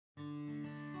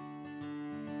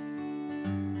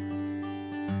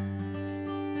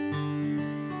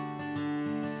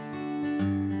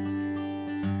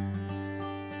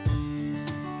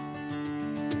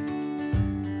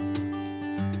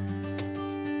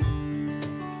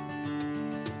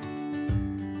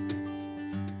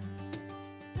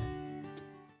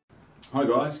Hi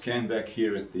guys, Cam back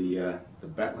here at the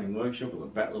battling workshop, or the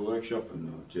battler workshop, and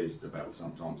oh, geez, it's a battle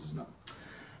sometimes, isn't it?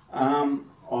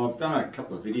 I've done a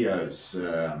couple of videos,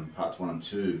 parts 1 and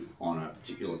 2, on a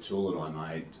particular tool that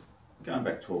I made going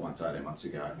back 12 months, 18 months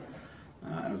ago.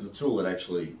 And it was a tool that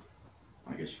actually,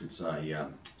 I guess you could say,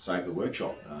 saved the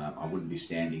workshop. I wouldn't be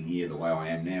standing here the way I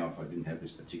am now if I didn't have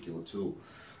this particular tool.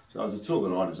 So it was a tool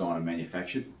that I designed and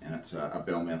manufactured, and it's a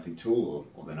bell mounting tool,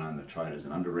 or they're known in the trade as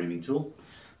an under reaming tool.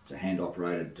 It's a hand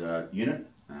operated unit.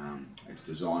 It's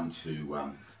designed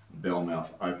to bell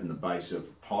mouth open the base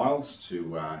of piles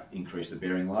to increase the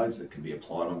bearing loads that can be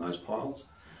applied on those piles.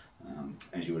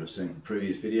 As you would have seen from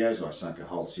previous videos, I sunk a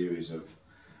whole series of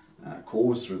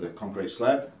cores through the concrete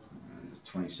slab,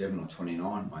 27 or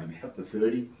 29, maybe up to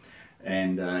 30,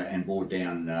 and bored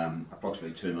down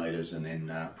approximately 2 metres, and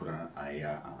then put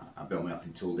a bell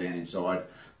mouthing tool down inside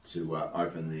to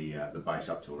open the base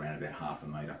up to around about ½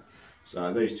 metre.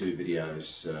 So these two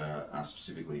videos are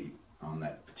specifically on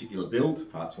that particular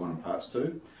build, parts 1 and parts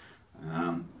 2.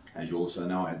 As you also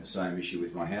know, I had the same issue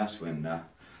with my house when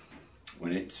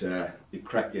it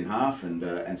cracked in half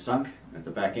and sunk at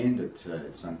the back end. It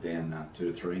sunk down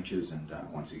 2 to 3 inches, and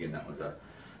once again that was a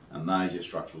major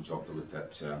structural job to lift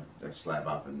that slab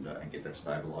up and get that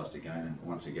stabilised again. And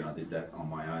once again I did that on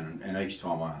my own, and each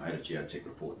time I had a geotech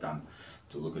report done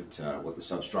to look at what the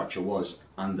substructure was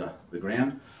under the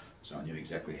ground. So I knew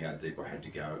exactly how deep I had to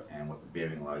go and what the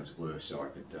bearing loads were, so I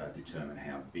could determine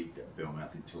how big that bell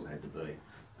mouthing tool had to be.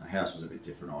 The house was a bit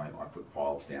different. I put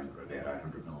piles down that were about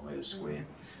 800 millimetres square,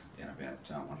 down about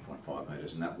 1.5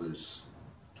 metres, and that was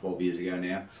 12 years ago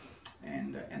now,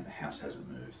 and the house hasn't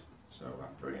moved. So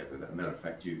I'm very happy with that. Matter of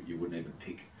fact, you wouldn't even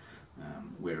pick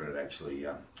where it actually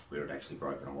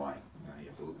broken away. You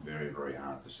have to look very, very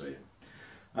hard to see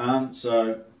it.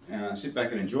 So sit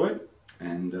back and enjoy it,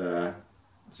 and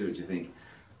see what you think.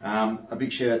 A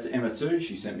big shout out to Emma too.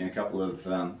 She sent me a couple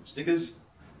of stickers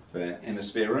for Emma's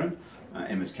spare room.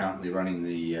 Emma's currently running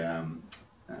the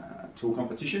tool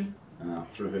competition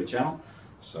through her channel,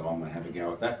 so I'm going to have a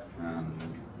go at that.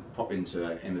 Pop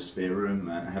into Emma's spare room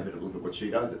and have a look at what she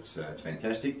does. It's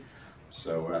fantastic.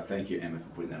 So thank you, Emma,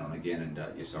 for putting that on again,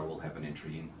 and yes, I will have an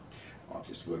entry in. I've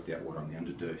just worked out what I'm going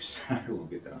to do, so we'll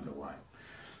get that underway.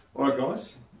 Alright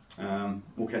guys,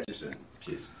 we'll catch you soon.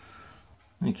 Cheers.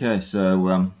 Okay,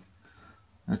 so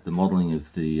that's the modelling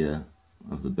of the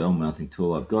bell mouthing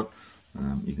tool I've got.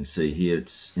 You can see here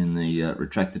it's in the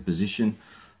retracted position,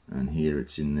 and here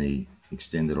it's in the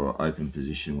extended or open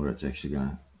position where it's actually going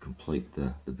to complete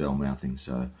the bell mouthing.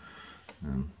 So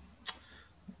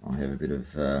I have a bit of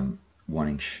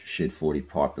 1-inch shed 40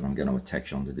 pipe that I'm going to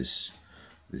attach onto this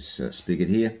spigot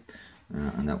here,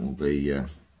 and that will be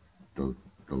the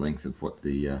length of what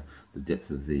the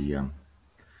depth of the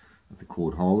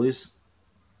cord hole is,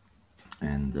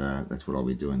 and that's what I'll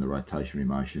be doing, the rotationary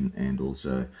motion and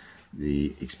also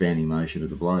the expanding motion of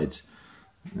the blades.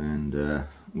 And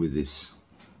with this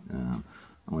I'm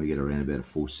going to get around about a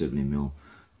 470mm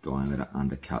diameter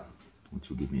undercut, which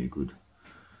will give me a good,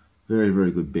 very,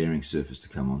 very good bearing surface to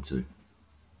come onto.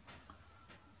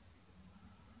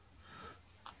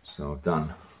 So I've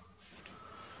done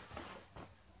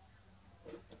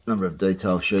a number of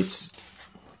detail sheets.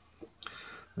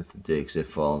 That's the DXF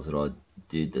files that I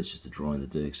did. That's just a drawing of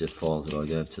the DXF files that I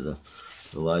gave to the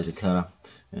laser cutter,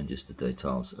 and just the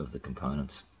details of the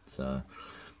components. So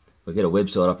if I get a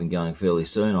website up and going fairly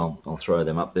soon, I'll throw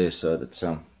them up there so that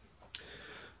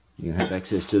you can have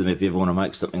access to them if you ever want to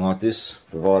make something like this,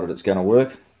 provided it's going to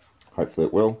work. Hopefully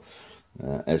it will.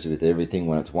 As with everything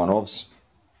when it's one-offs,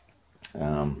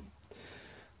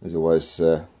 there's always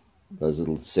those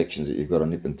little sections that you've got to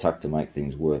nip and tuck to make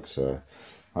things work. So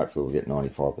hopefully we'll get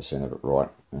 95% of it right,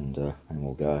 and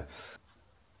we'll go.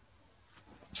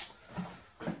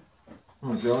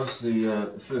 Alright guys,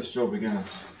 the first job we're going to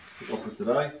kick off with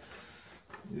today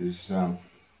is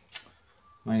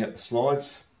laying up the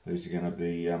slides. These are going to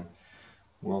be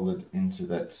welded into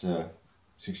that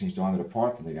 6-inch diameter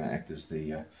pipe, and they're going to act as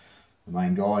the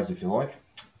main guides, if you like,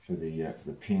 for the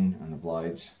pin and the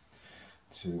blades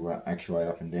to actuate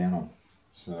up and down on.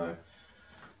 So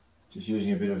just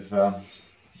using a bit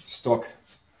of stock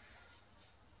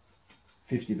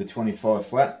 50 by 25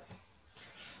 flat.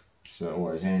 So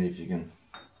always handy if you can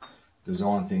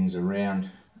design things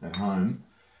around at home,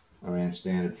 around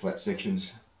standard flat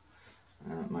sections.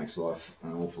 It makes life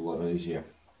an awful lot easier.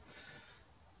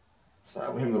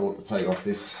 So we haven't got a lot to take off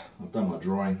this. I've done my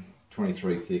drawing,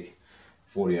 23 thick,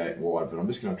 48 wide, but I'm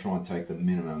just going to try and take the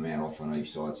minimum amount off on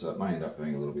each side, so it may end up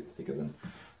being a little bit thicker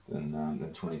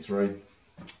than 23.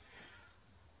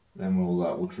 Then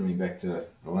we'll trim him back to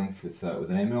the length with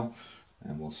an end mill.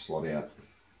 and we'll slot out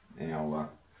our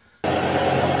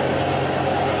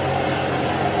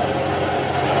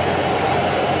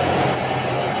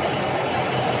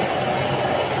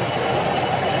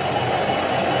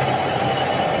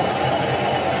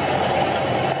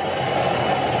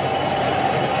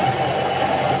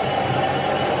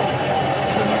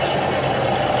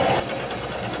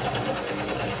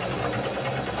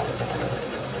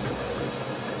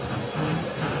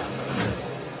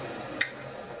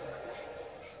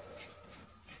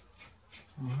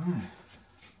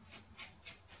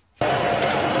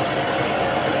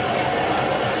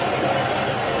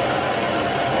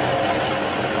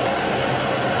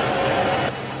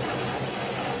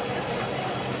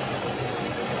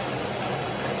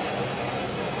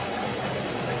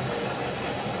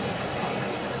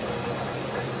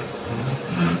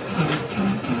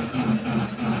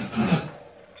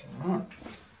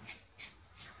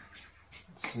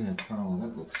see how colour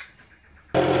that looks.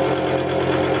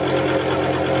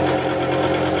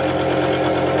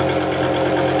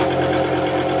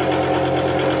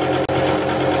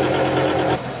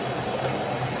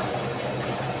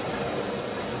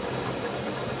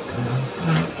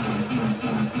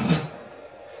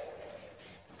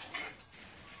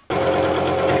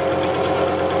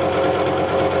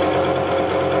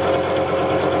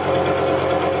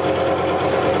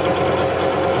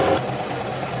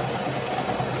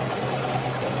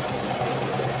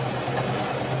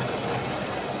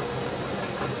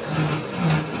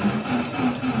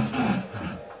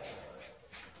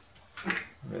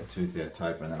 Tooth out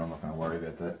tape, and then I'm not going to worry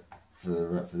about that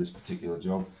for this particular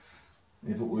job.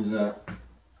 If it was a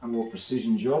more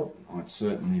precision job, I'd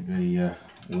certainly be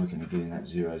working at getting that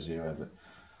 0-0, but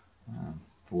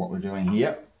for what we're doing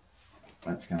here,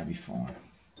 that's going to be fine.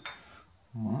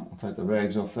 Alright, we'll take the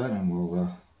rags off that and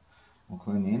we'll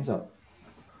clean the ends up.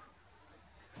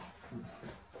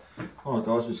 Alright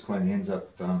guys, we'll just clean the ends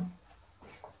up on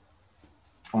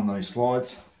these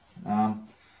slides. I've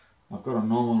got a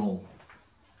nominal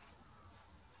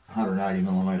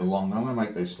 180mm long, but I'm going to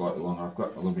make these slightly longer. I've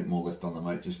got a little bit more left on the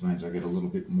meat, just means I get a little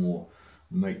bit more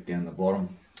meat down the bottom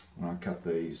when I cut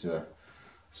these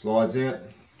slides out.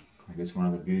 I guess one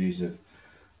of the beauties of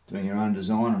doing your own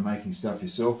design and making stuff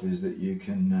yourself is that you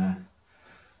can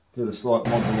do the slight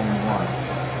mods along the way.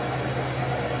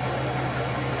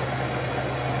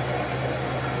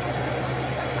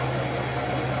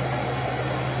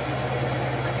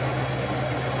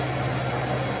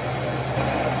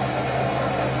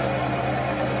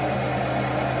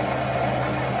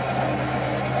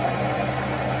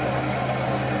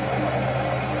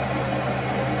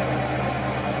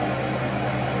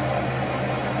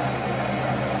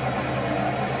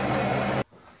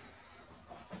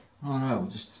 We'll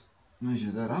just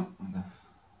measure that up with a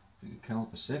bigger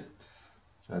caliper set.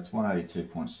 So it's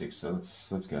 182.6. So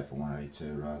let's go for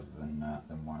 182 rather than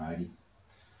 180.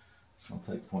 So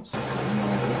I'll take 0.6.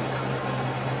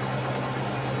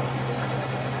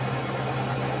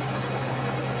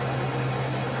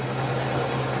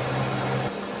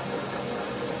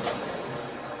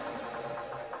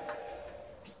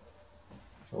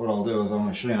 So what I'll do is I'll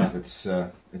machine up its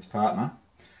partner,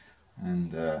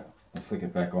 and I'll flick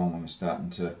it back on when we're starting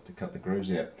to cut the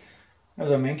grooves out. As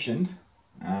I mentioned,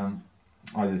 I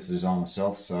do this design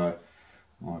myself, so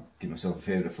I give myself a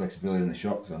fair bit of flexibility in the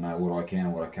shop because I know what I can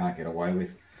and what I can't get away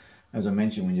with. As I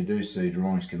mentioned, when you do see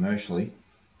drawings commercially,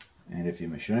 and if you're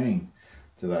machining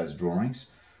to those drawings,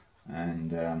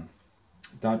 and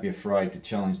don't be afraid to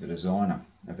challenge the designer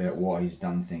about why he's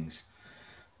done things.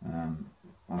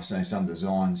 I've seen some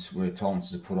designs where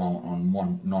tolerances are put on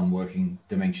non-working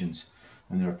dimensions,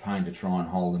 and they're a pain to try and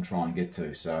hold and try and get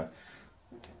to. So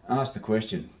ask the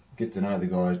question, get to know the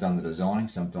guy who's done the designing.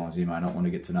 Sometimes he may not want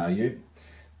to get to know you.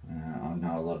 I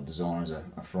know a lot of designers are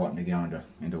frightened to go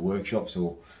into workshops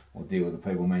or deal with the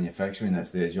people manufacturing.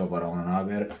 That's their job, I don't want to know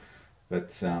about it.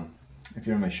 But if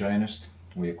you're a machinist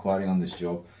or you're quoting on this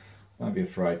job, don't be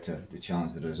afraid to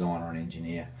challenge the designer and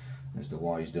engineer as to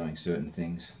why he's doing certain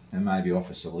things, and maybe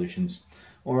offer solutions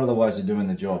or other ways of doing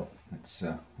the job. That's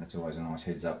always a nice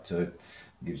heads up too.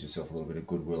 It gives yourself a little bit of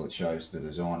goodwill. It shows the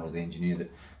designer or the engineer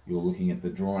that you're looking at the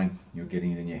drawing, you're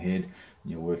getting it in your head,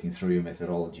 and you're working through your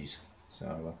methodologies.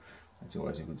 So that's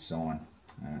always a good sign.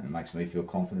 It makes me feel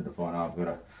confident if I know I've got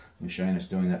a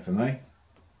machinist doing that for me.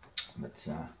 But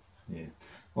yeah,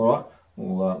 all right.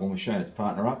 We'll machine its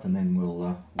partner up, and then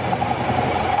we'll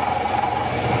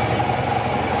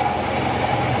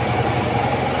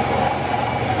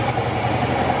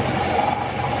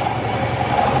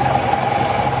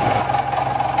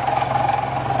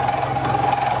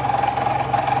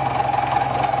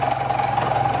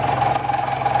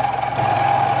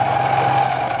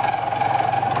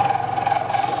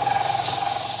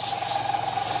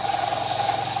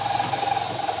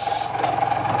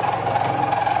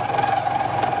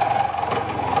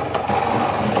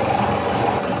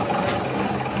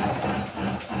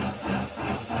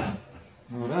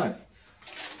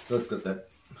it's got that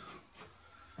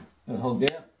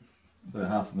hogged out,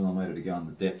 about 0.5 millimetre to go on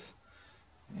the depth,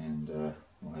 and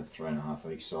we'll have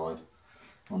 3.5 each side.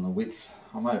 On the width,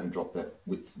 I may even drop that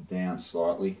width down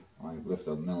slightly. I left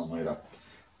a millimetre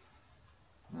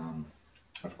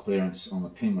of clearance on the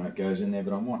pin when it goes in there,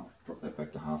 but I might drop that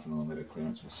back to 0.5 millimetre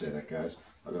clearance. We'll see how that goes.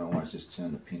 I can always just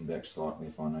turn the pin back slightly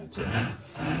if I need to.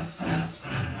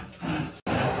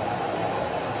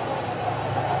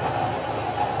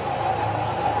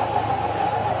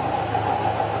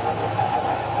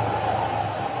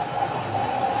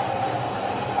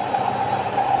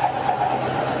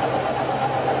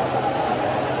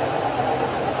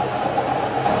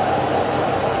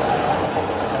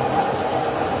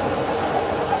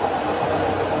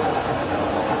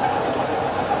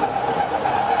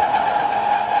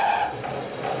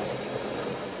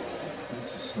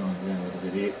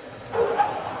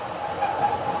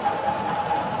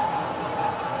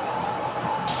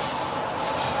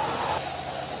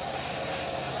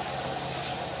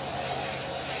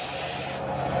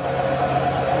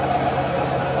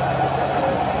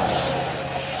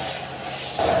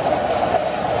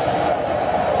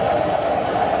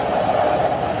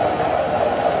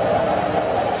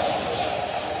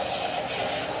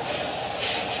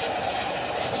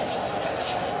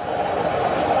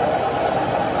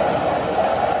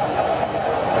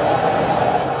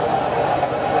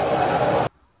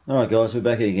 Alright guys, we're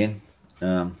back again.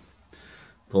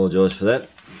 Apologise for that.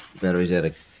 Battery's out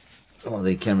of,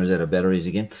 the camera's out of batteries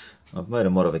again. I've made a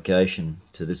modification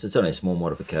to this. It's only a small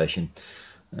modification.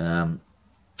 Rather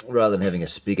than having a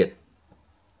spigot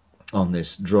on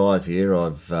this drive here,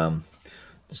 I've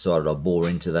decided I'll bore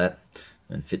into that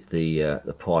and fit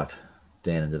the pipe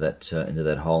down into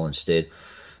that hole instead.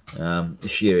 The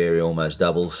shear area almost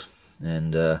doubles,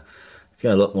 and it's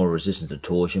going to be a lot more resistant to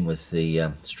torsion with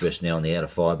the stress now on the outer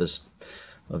fibres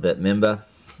of that member,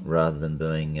 rather than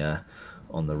being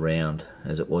on the round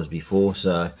as it was before.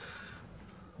 So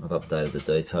I've updated the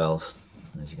details,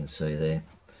 as you can see there.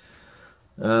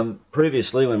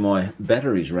 Previously, when my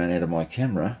batteries ran out of my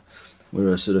camera, we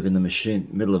were sort of in the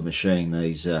middle of machining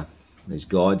these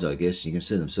guides, I guess. You can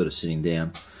see them sort of sitting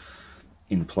down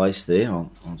in place there.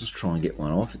 I'll just try and get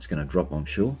one off. It's going to drop, I'm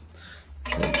sure.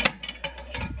 So,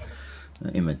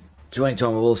 in between time,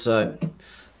 I've also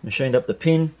machined up the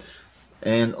pin,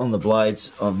 and on the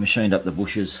blades I've machined up the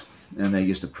bushes, and they're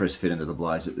just a press fit into the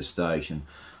blades at this stage, and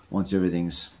once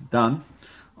everything's done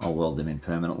I'll weld them in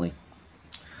permanently.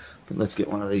 But let's get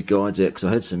one of these guides out, because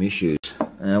I had some issues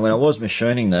when I was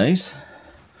machining these,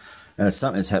 and it's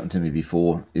something that's happened to me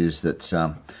before, is that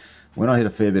when I hit a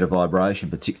fair bit of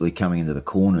vibration, particularly coming into the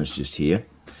corners just here,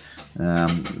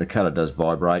 the cutter does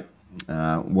vibrate.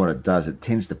 What it does, it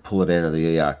tends to pull it out of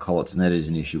the ER collets, and that is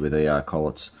an issue with ER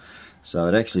collets. So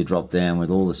it actually dropped down with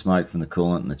all the smoke from the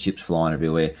coolant and the chips flying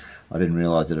everywhere. I didn't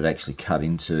realise that it actually cut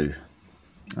into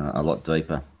a lot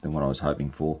deeper than what I was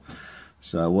hoping for.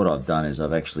 So what I've done is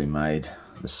I've actually made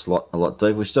the slot a lot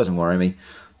deeper, which doesn't worry me. It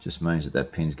just means that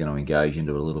that pin's going to engage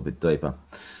into it a little bit deeper.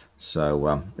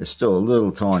 So there's still a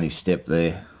little tiny step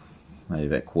there, maybe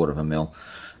about 1/4 mil.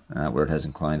 Where it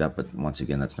hasn't cleaned up, but once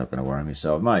again that's not going to worry me.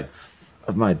 So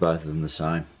I've made both of them the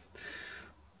same.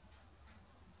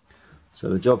 So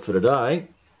the job for today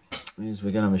is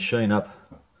we're going to machine up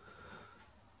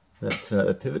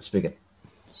that pivot spigot.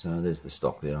 So there's the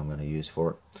stock there I'm going to use for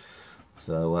it.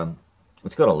 So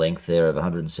it's got a length there of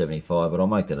 175, but I'll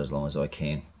make that as long as I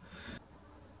can.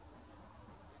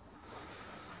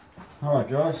 Alright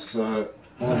guys, so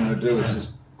all I'm going to do is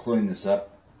just clean this up.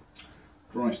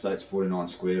 Drawing state's 49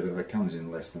 square, but if it comes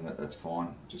in less than that, that's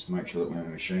fine. Just make sure that when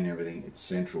we machine everything, it's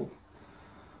central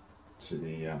to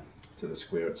the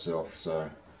square itself. So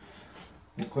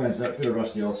it cleans that bit of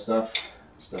rusty old stuff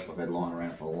I've had lying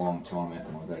around for a long time out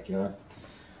in my backyard.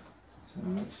 So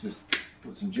let's just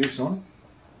put some juice on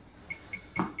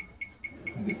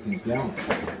and get things going.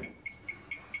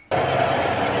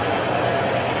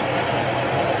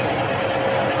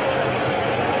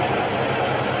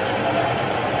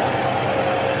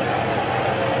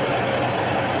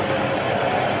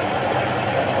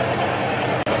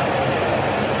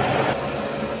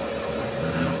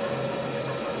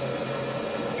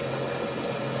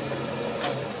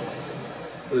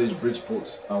 These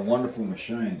Bridgeports are wonderful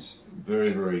machines, very,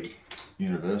 very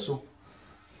universal.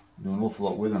 Do an awful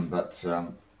lot with them, but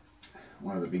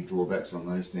one of the big drawbacks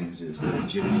on these things is the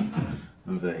rigidity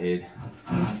of the head.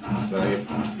 So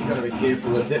you've got to be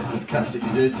careful the depth of cuts that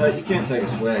you do take. You can take a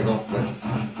swag off, but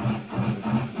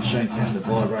the machine tends to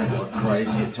vibrate like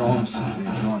crazy at times when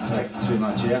you try and take too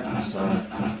much out. So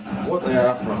what they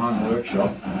are for a home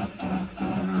workshop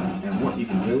and what you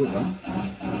can do with them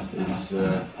is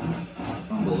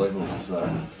unbelievable.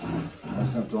 So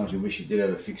sometimes you wish you did have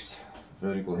a fixed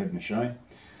vertical head machine,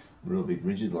 real big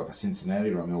rigid like a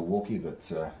Cincinnati or a Milwaukee,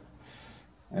 but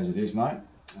as it is, mate.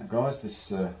 Guys,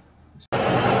 this if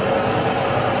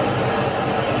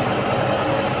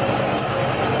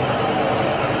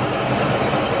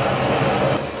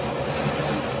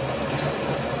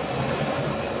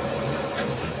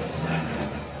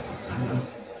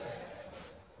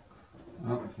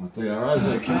my DRO's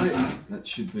okay, that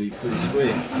should be pretty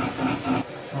square.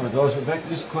 Alright guys, we're back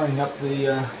just cleaning up the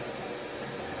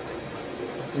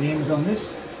ends on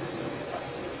this.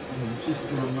 I'm just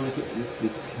going to make it with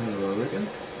this cutter, I reckon.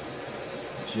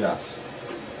 Just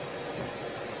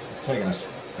taking a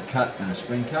cut and a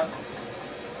spring cut.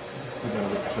 Give it a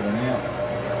look through now.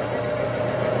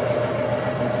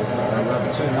 It's not going to rub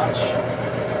it too much.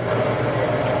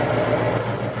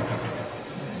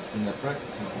 Spin that back,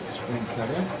 take the spring cut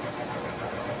out.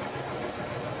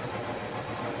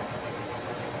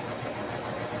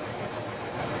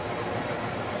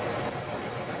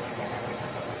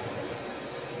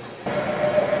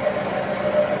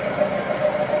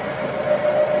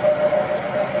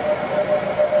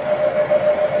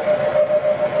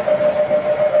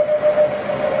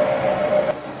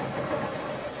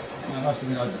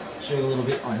 I chewed a little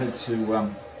bit. I had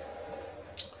to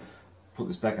put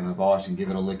this back in the vise and give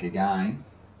it a lick again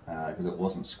because it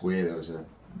wasn't square. There was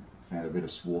found a bit of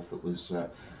swarf that was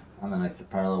underneath the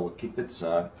parallel that kicked it,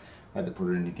 so I had to put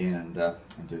it in again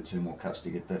and do 2 more cuts to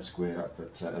get that squared up.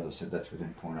 But as I said, that's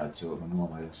within 0.02 of a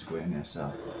millimetre square now,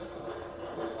 so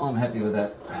I'm happy with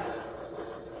that.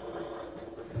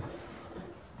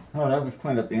 Alright, we've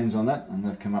cleaned up the ends on that, and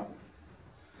they've come up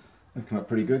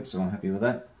pretty good, so I'm happy with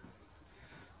that.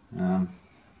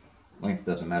 Length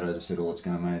doesn't matter, as I said. All it's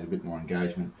going to mean is a bit more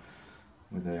engagement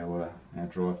with our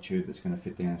drive tube that's going to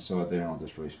fit down inside there, and I'll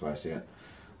just re-space out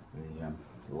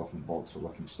the locking bolts or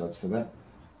locking studs for that,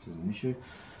 which isn't an issue.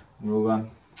 We'll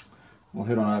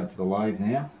head on over to the lathe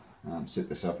now, set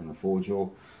this up in the 4-jaw,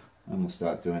 and we'll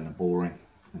start doing the boring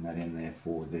and that in there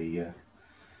for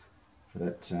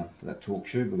that torque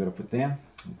tube we've got to put down.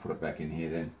 We'll put it back in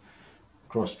here then,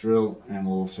 cross drill, and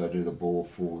we'll also do the bore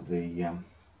for the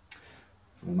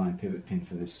main pivot pin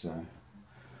for this.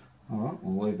 Alright,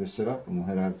 we'll leave this set up and we'll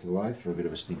head over to the lathe for a bit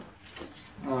of a stint.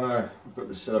 Righto, I've got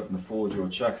this set up in the 4-jaw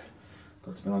chuck.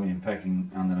 Got some aluminium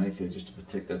packing underneath here just to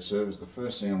protect that surface. The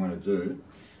first thing I'm going to do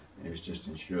is just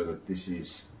ensure that this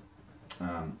is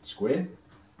square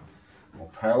or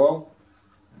parallel.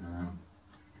 I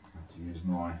have to use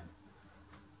my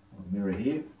mirror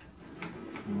here.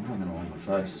 And then along the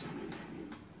face.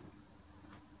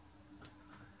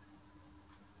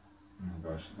 Oh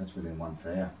gosh, that's within 1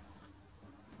 thou. I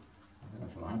don't know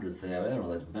if I'm 100th thou out or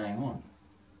that's bang on.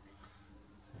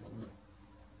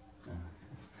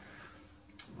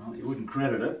 Well, you wouldn't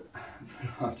credit it.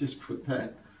 I've just put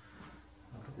that.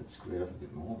 I'll get that squared up a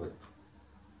bit more, but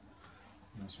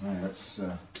that's me. That's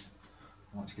I'll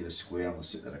just get a square. I'm going to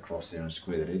sit that across there and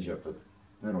square that edge up, but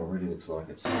that already looks like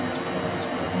it's we'll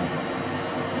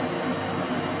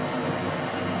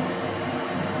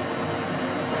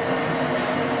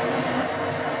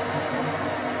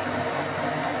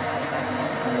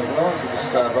just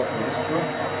start off with this drill.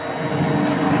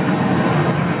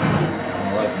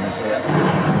 And we'll open this out.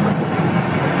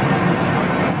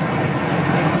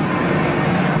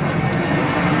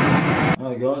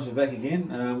 Alright guys, we're back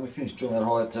again. We finished drilling that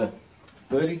hole at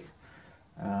 30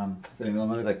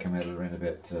 millimetre. That came out at around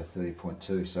about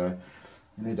 30.2, so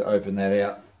we need to open that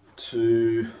out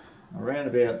to around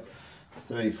about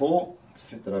 34 to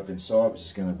fit that up inside, which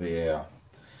is going to be our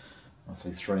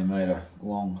roughly 3 metre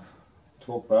long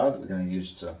torque bar that we're going to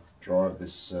use to drive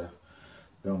this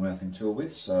bell mouthing tool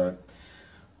with. So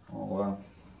I'll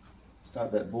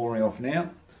start that boring off now.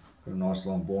 Got a nice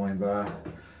long boring bar.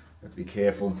 Have to be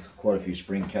careful, quite a few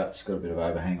spring cuts, got a bit of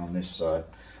overhang on this, so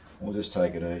we'll just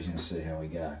take it easy and see how we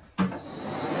go.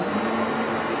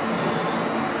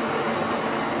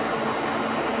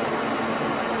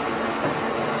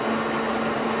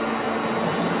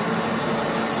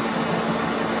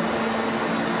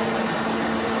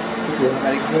 Put the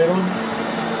automatic feed on.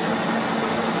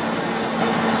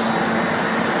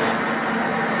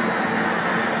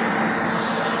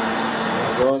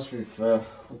 Guys, we've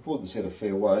pulled this head a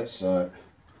fair way, so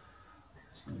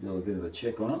just going to do a bit of a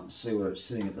check on it, see where it's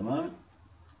sitting at the moment.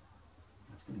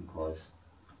 It's getting close.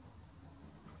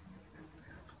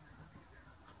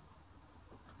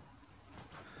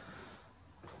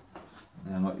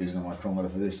 Now, I'm not using a micrometer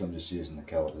for this, I'm just using the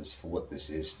calipers for what this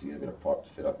is to get a bit of pipe to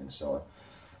fit up inside.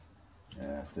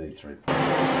 33 points.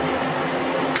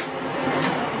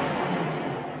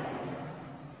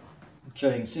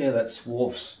 Okay, you can see how that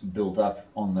swarf's built up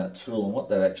on that tool, and what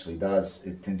that actually does,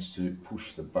 it tends to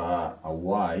push the bar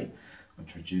away,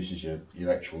 which reduces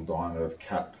your actual diameter of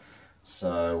cut.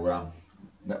 So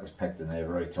that was packed in there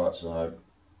very tight, so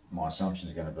my assumption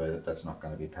is going to be that that's not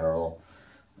going to be parallel.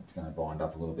 It's going to bind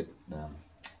up a little bit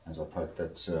as I poke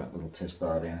that little test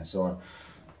bar down inside.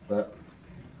 But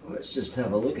let's just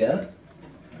have a look at it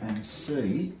and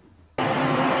see.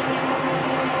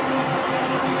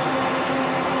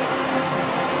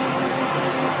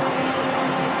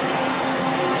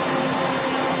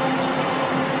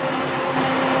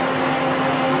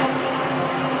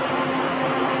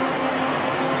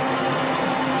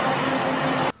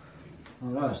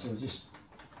 Alright, so we'll just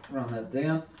run that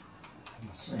down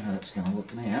and see how it's going to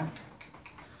look now.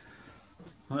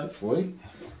 Hopefully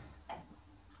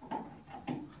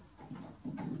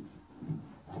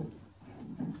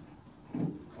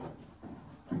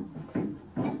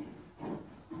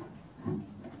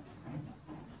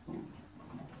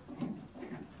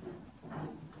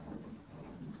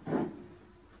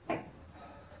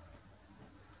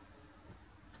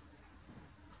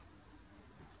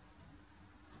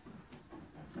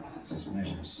let's just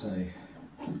measure and see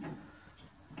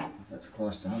if that's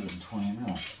close to 120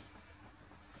 mil.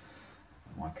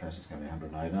 In my case it's going to be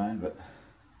 118, but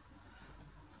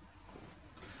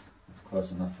it's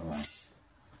close enough for me.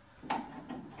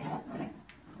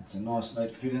 It's a nice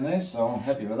neat fit in there, so I'm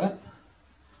happy with that.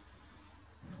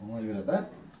 I'll leave it at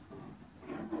that.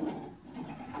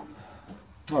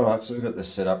 Alright, so we've got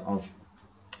this set up. I've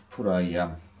put a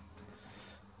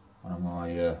one of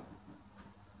my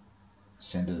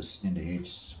centers into here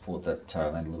just to support that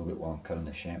tail end a little bit while I'm cutting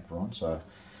the chamfer on. So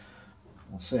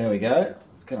we'll see how we go.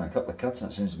 It's getting a couple of cuts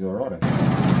and it seems to be alright.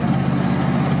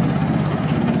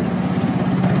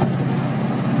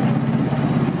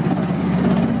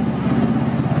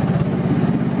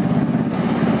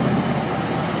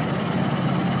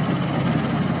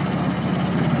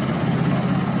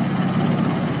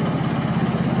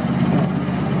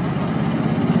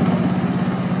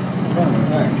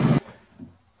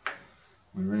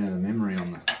 We ran out of memory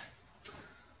on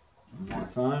my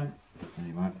phone.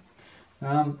 Anyway,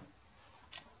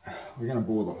 we're going to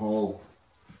bore the hole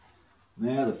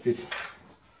now to fit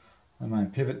the main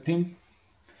pivot pin.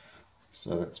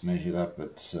 So that's measured up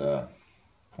at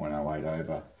 0.08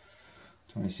 over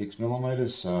 26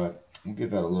 millimeters. So we'll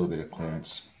give that a little bit of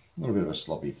clearance, a little bit of a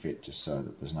sloppy fit, just so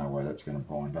that there's no way that's going to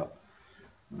bind up.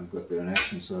 And I've got there in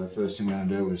action. So the first thing I'm going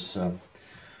to do is I'll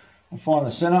find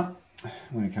the centre. I'm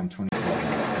going to come 25.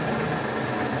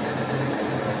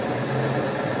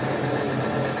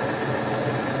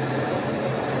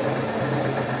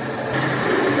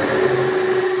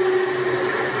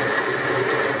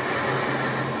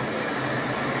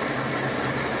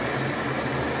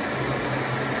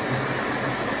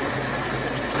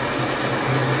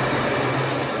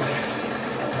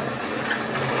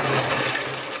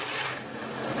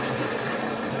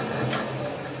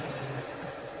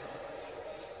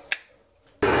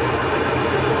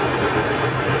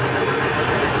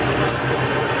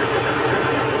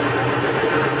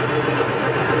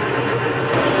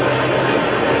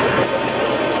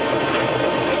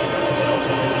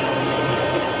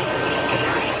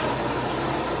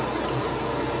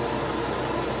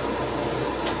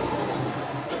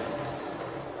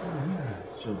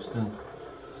 Job's done.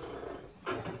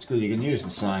 It's good, you can use the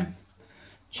same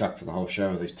chuck for the whole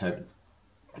show with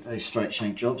these straight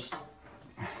shank jobs.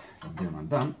 Get them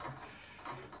undone.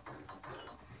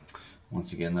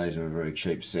 Once again, these are a very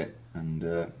cheap set,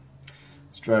 and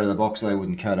straight out of the box they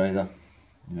wouldn't cut either.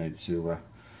 You need to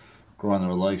grind the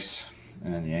reliefs,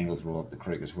 and the angles are all up the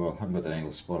creek as well. I haven't got that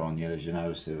angle spot on yet. As you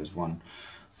notice, there was one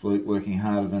flute working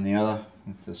harder than the other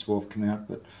with the swarf coming out,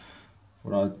 but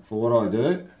for what I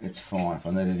do, it's fine. If I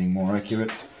need anything more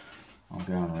accurate, I'll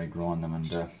go and re-grind them and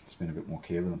spend a bit more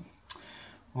care with them.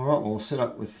 Alright, well, we'll set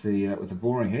up with the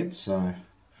boring head. So,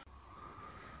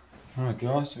 alright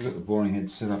guys, so we've got the boring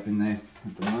head set up in there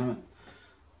at the moment.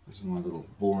 This is my little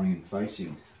boring and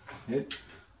facing head.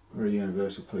 Very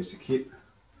universal piece of kit.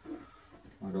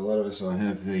 Like a lot of us, I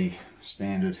have the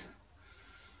standard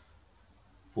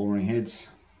boring heads,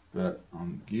 but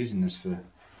I'm using this for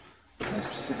a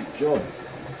specific job.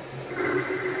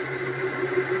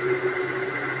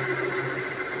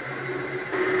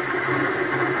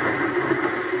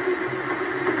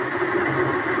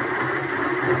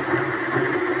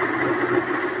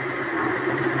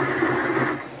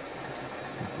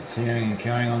 It's tearing and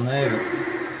carrying on there, but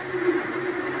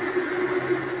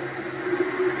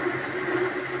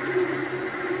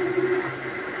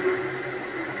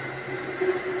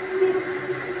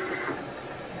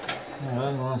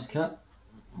alright, last cut.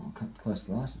 close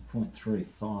to the last,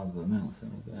 0.35 of a mil, so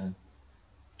we'll go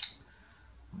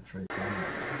 0.35.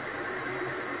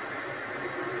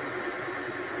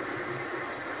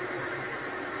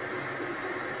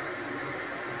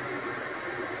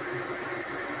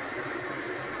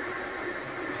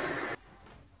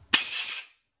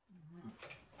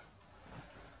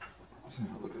 Let's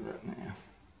have a look at that now.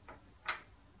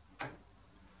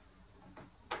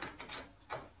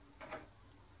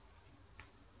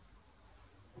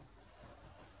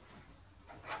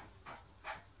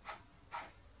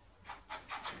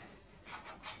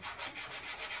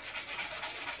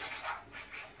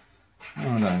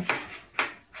 Oh no.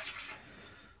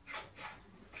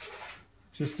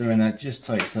 Just doing that just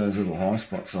takes those little high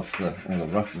spots off all the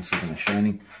roughness of the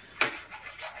machining.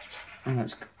 And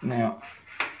that's now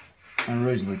a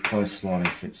reasonably close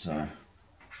sliding fit, so a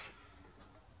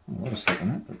lot of slip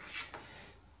in it, but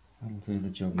that'll do the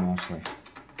job nicely.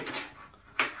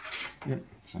 Yep,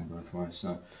 same both ways,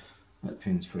 so that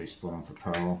pin's pretty spot on for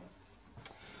parallel.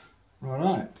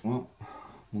 Righto, well,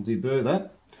 we'll deburr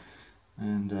that,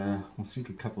 and we'll sink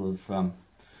a couple of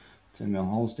 10mm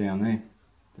holes down there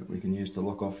that we can use to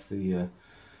lock off the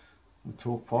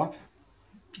torque pipe,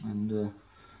 and we'll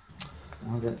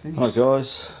have that finished. Alright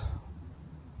guys,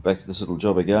 back to this little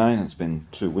job again. It's been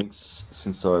 2 weeks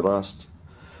since I last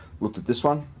looked at this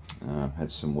one.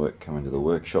 Had some work come into the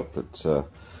workshop that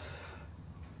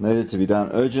needed to be done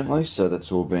urgently, so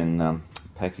that's all been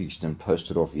packaged and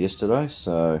posted off yesterday,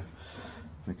 so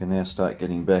we can now start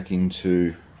getting back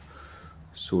into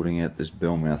sorting out this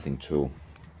bell mouthing tool.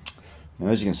 Now,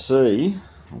 as you can see,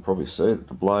 you'll probably see that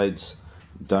the blades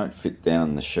don't fit down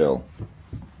in the shell,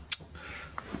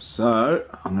 so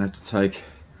I'm going to have to take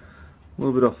a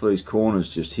little bit off these corners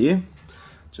just here,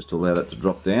 just to allow that to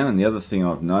drop down. And the other thing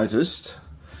I've noticed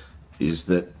is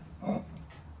that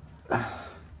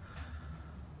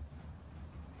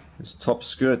this top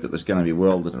skirt that was going to be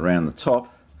welded around the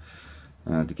top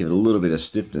to give it a little bit of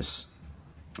stiffness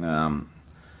isn't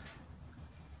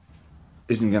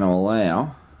going to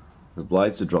allow the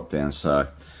blades to drop down, so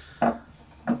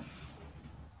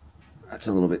that's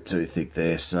a little bit too thick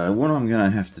there. So what I'm going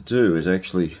to have to do is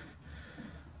actually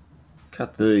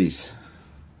cut these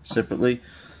separately,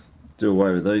 do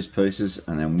away with these pieces,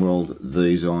 and then weld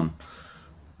these on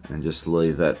and just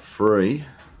leave that free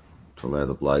to allow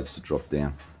the blades to drop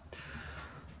down.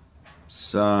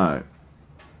 So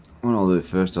what I'll do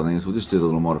first, I think, is we'll just do the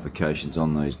little modifications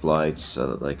on these blades so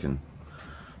that they can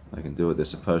do what they're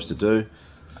supposed to do,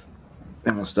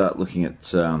 and we'll start looking at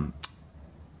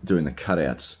doing the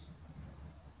cutouts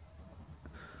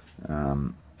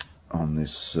on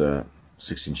this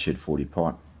 6-inch shed 40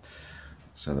 pipe,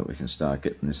 so that we can start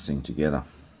getting this thing together,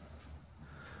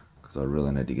 because I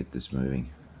really need to get this moving.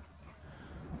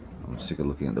 I'm sick of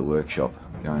looking at the workshop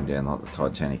going down like the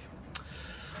Titanic.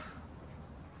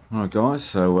 Alright guys,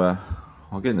 so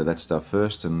I'll get into that stuff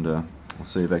first, and I'll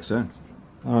see you back soon.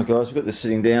 Alright guys, we've got this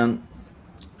sitting down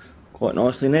quite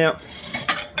nicely now.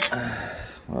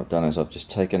 What I've done is I've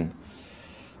just taken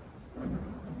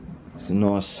some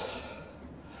nice,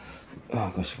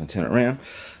 oh gosh, if I can turn it around,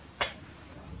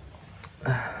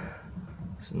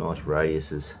 some nice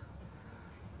radiuses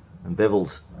and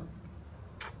bevels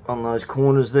on those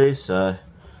corners there, so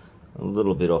a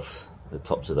little bit off the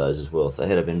tops of those as well. If they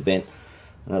had been bent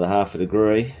another half a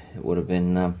degree, it would have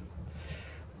been no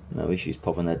issues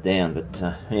popping that down. But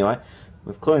anyway,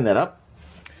 we've cleaned that up.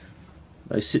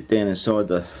 They sit down inside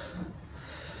the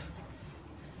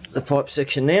pipe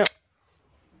section now.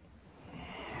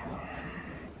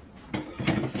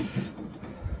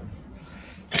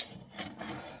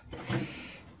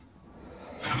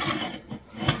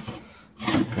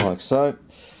 Like so.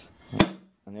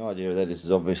 And the idea of that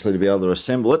is obviously to be able to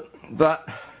assemble it, but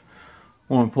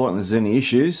more important, if there's any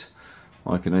issues,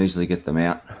 I can easily get them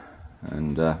out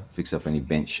and fix up any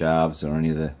bent shafts or any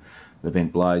of the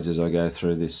bent blades as I go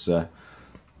through this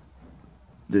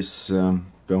bell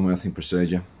mouthing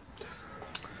procedure.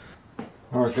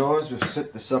 Alright guys, we've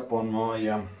set this up on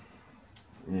my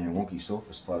wonky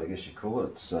surface plate, I guess you call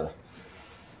it.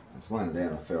 It's laying it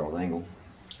down at a fair old angle.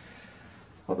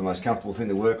 Not the most comfortable thing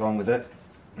to work on with that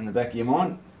in the back of your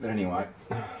mind, but anyway,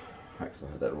 hopefully I'll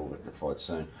have that all rectified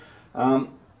soon.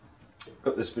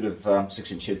 Got this bit of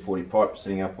 6-inch shed 40 pipe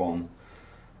sitting up on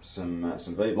some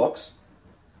V-blocks.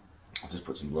 I've just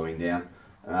put some bluing down.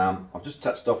 I've just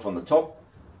touched off on the top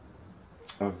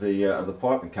of the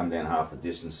pipe and come down half the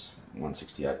distance,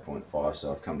 168.5,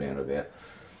 so I've come down to about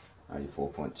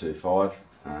 84.25,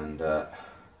 and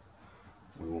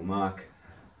we will mark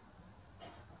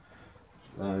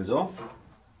those off.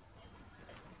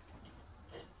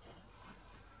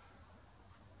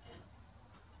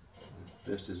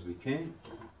 best as we can.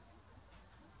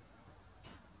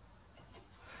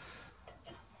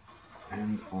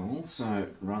 And I'll also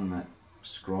run that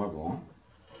scribe line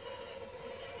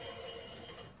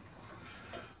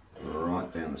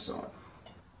right down the side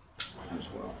as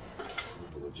well.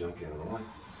 Pull the junk out of the way.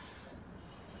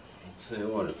 I'll tell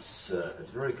you what, it's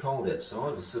very cold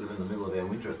outside. We're sort of in the middle of our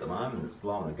winter at the moment. It's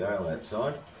blowing a gale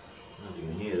outside. I don't know if you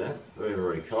can hear that. Very,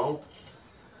 very cold.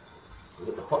 We've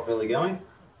got the pot belly going,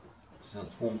 so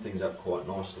it's warmed things up quite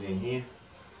nicely in here.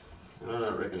 And I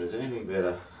don't reckon there's anything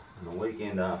better on a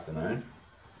weekend afternoon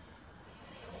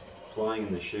playing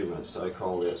in the shed when it's so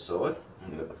cold outside.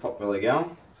 And you've got the pot belly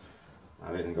going.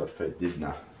 I've even got Fred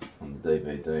Dibner on the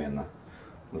DVD in the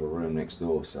little room next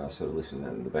door, so I sort of listen to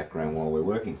that in the background while we're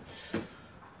working.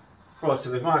 Right,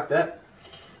 so we've marked that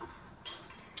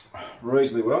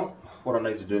reasonably well. What I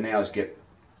need to do now is get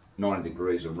 90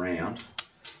 degrees around,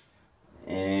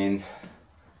 and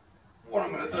what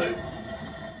I'm going to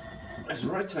do is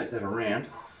rotate that around,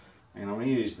 and I'm going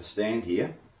to use the stand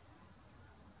here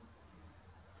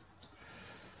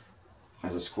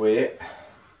as a square.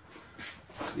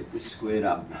 Get this squared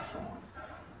up.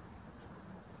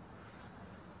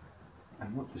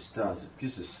 And what this does, it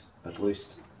gives us at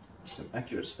least some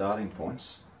accurate starting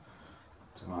points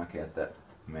to mark out that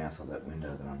mouth of that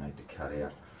window that I need to cut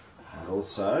out, and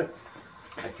also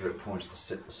accurate points to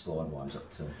set the slideways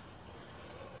up to.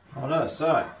 Righto,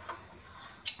 so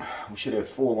we should have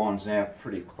 4 lines now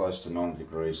pretty close to 90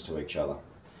 degrees to each other.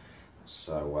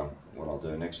 So what I'll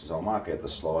do next is I'll mark out the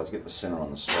slides, get the centre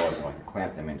on the slides, and I can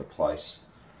clamp them into place.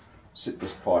 Sit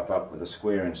this pipe up with a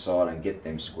square inside and get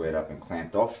them squared up and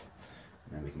clamped off,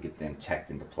 and then we can get them tacked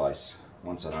into place.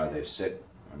 Once I know they're set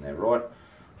and they're right,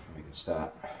 we can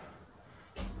start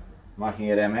marking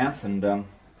out our mouth and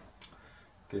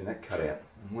getting that cut out.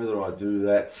 And whether I do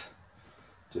that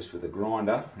just with a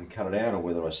grinder and cut it out, or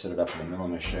whether I set it up in a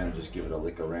milling machine and just give it a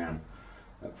lick around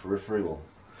that periphery, we'll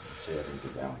see how things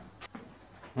are going.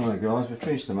 Alright guys, we've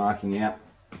finished the marking out.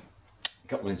 A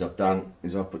couple of things I've done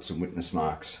is I've put some witness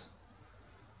marks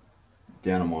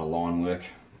down on my line work.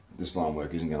 This line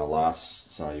work isn't going to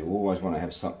last, so you always want to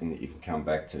have something that you can come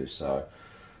back to. So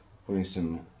putting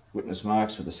some witness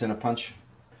marks with the centre punch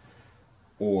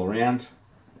all around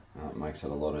makes it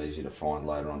a lot easier to find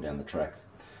later on down the track.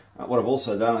 What I've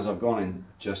also done is I've gone in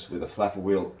just with a flapper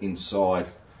wheel inside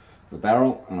the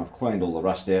barrel, and I've cleaned all the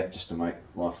rust out just to make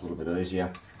life a little bit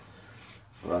easier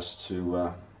for us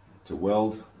to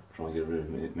weld, try and get rid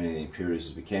of as many of the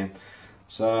impurities as we can.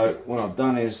 So what I've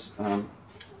done is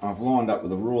I've lined up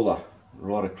with a ruler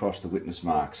right across the witness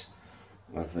marks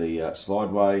of the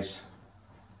slideways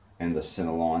and the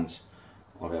centre lines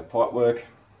of our pipe work.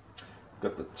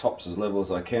 Got the tops as level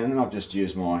as I can, and I've just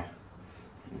used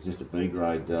it's just a B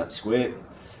grade square,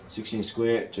 6-inch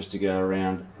square, just to go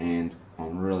around, and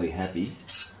I'm really happy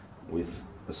with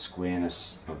the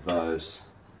squareness of those.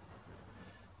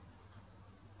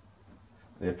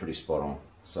 They're pretty spot on.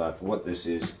 So for what this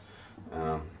is,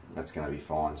 that's going to be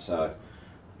fine. So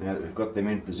now that we've got them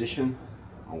in position,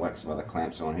 I'll whack some other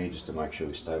clamps on here just to make sure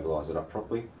we stabilise it up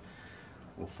properly.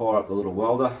 We'll fire up the little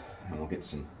welder and we'll get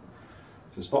some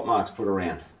spot marks put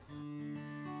around.